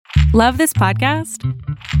Love this podcast?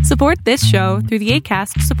 Support this show through the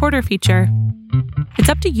Acast supporter feature. It's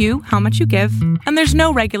up to you how much you give, and there's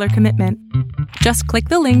no regular commitment. Just click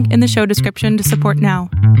the link in the show description to support now.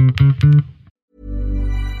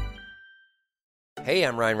 Hey,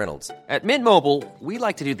 I'm Ryan Reynolds. At Mint Mobile, we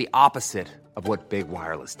like to do the opposite of what Big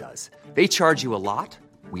Wireless does. They charge you a lot,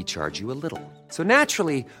 we charge you a little. So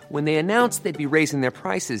naturally, when they announced they'd be raising their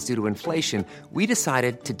prices due to inflation, we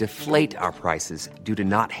decided to deflate our prices due to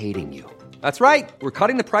not hating you. That's right. We're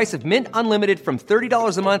cutting the price of Mint Unlimited from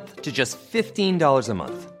 $30 a month to just $15 a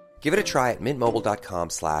month. Give it a try at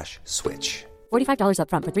mintmobile.com/switch. $45 up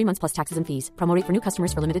front for 3 months plus taxes and fees. Promo rate for new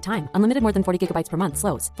customers for limited time. Unlimited more than 40 gigabytes per month.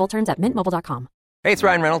 Slows full terms at mintmobile.com. Hey, it's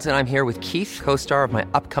Ryan Reynolds, and I'm here with Keith, co-star of my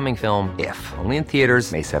upcoming film, If, only in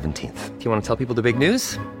theaters May 17th. Do you want to tell people the big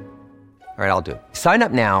news? All right, I'll do it. Sign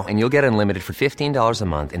up now and you'll get unlimited for $15 a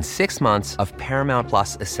month and 6 months of Paramount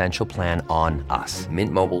Plus Essential Plan on us.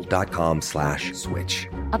 mintmobile.com/switch.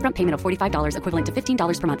 Upfront payment of $45 equivalent to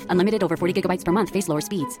 $15 per month. Unlimited over 40 gigabytes per month. Face lower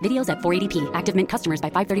speeds. Videos at 480p. Active Mint customers by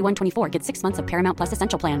 531.24 get 6 months of Paramount Plus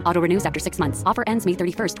Essential Plan. Auto renews after 6 months. Offer ends May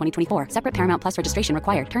 31st, 2024. Separate Paramount Plus registration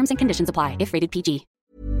required. Terms and conditions apply if rated PG.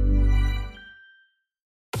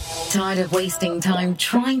 Tired of wasting time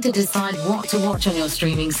trying to decide what to watch on your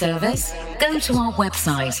streaming service? Go to our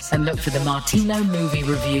website and look for the Martino Movie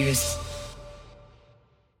Reviews.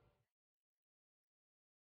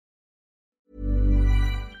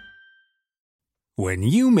 When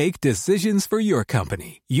you make decisions for your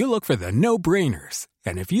company, you look for the no-brainers.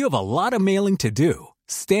 And if you have a lot of mailing to do,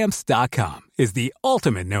 Stamps.com is the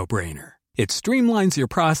ultimate no-brainer. It streamlines your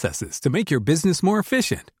processes to make your business more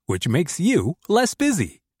efficient, which makes you less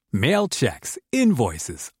busy. Mail checks,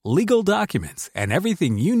 invoices, legal documents, and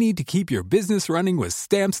everything you need to keep your business running with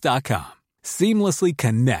Stamps.com. Seamlessly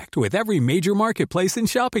connect with every major marketplace and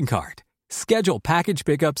shopping cart. Schedule package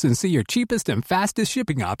pickups and see your cheapest and fastest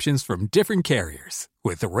shipping options from different carriers,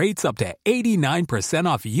 with rates up to 89%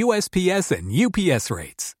 off USPS and UPS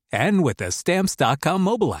rates. And with the Stamps.com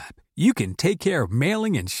mobile app, you can take care of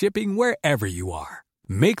mailing and shipping wherever you are.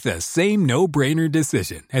 Make the same no-brainer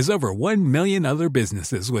decision as over 1 million other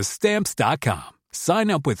businesses with Stamps.com.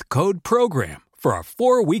 Sign up with code PROGRAM for a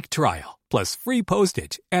 4-week trial, plus free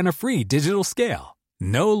postage and a free digital scale.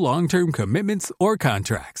 No long-term commitments or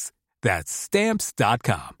contracts. That's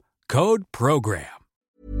Stamps.com. Code PROGRAM.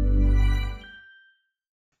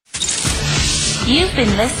 You've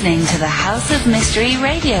been listening to the House of Mystery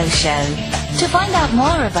radio show. To find out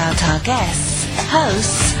more about our guests,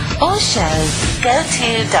 hosts, or shows, go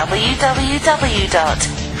to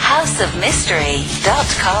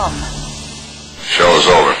www.houseofmystery.com. Show's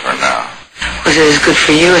over for now. Was it as good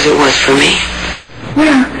for you as it was for me?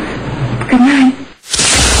 Well, good night.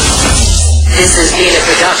 This has been a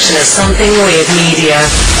production of Something Weird Media.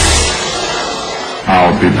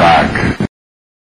 I'll be back.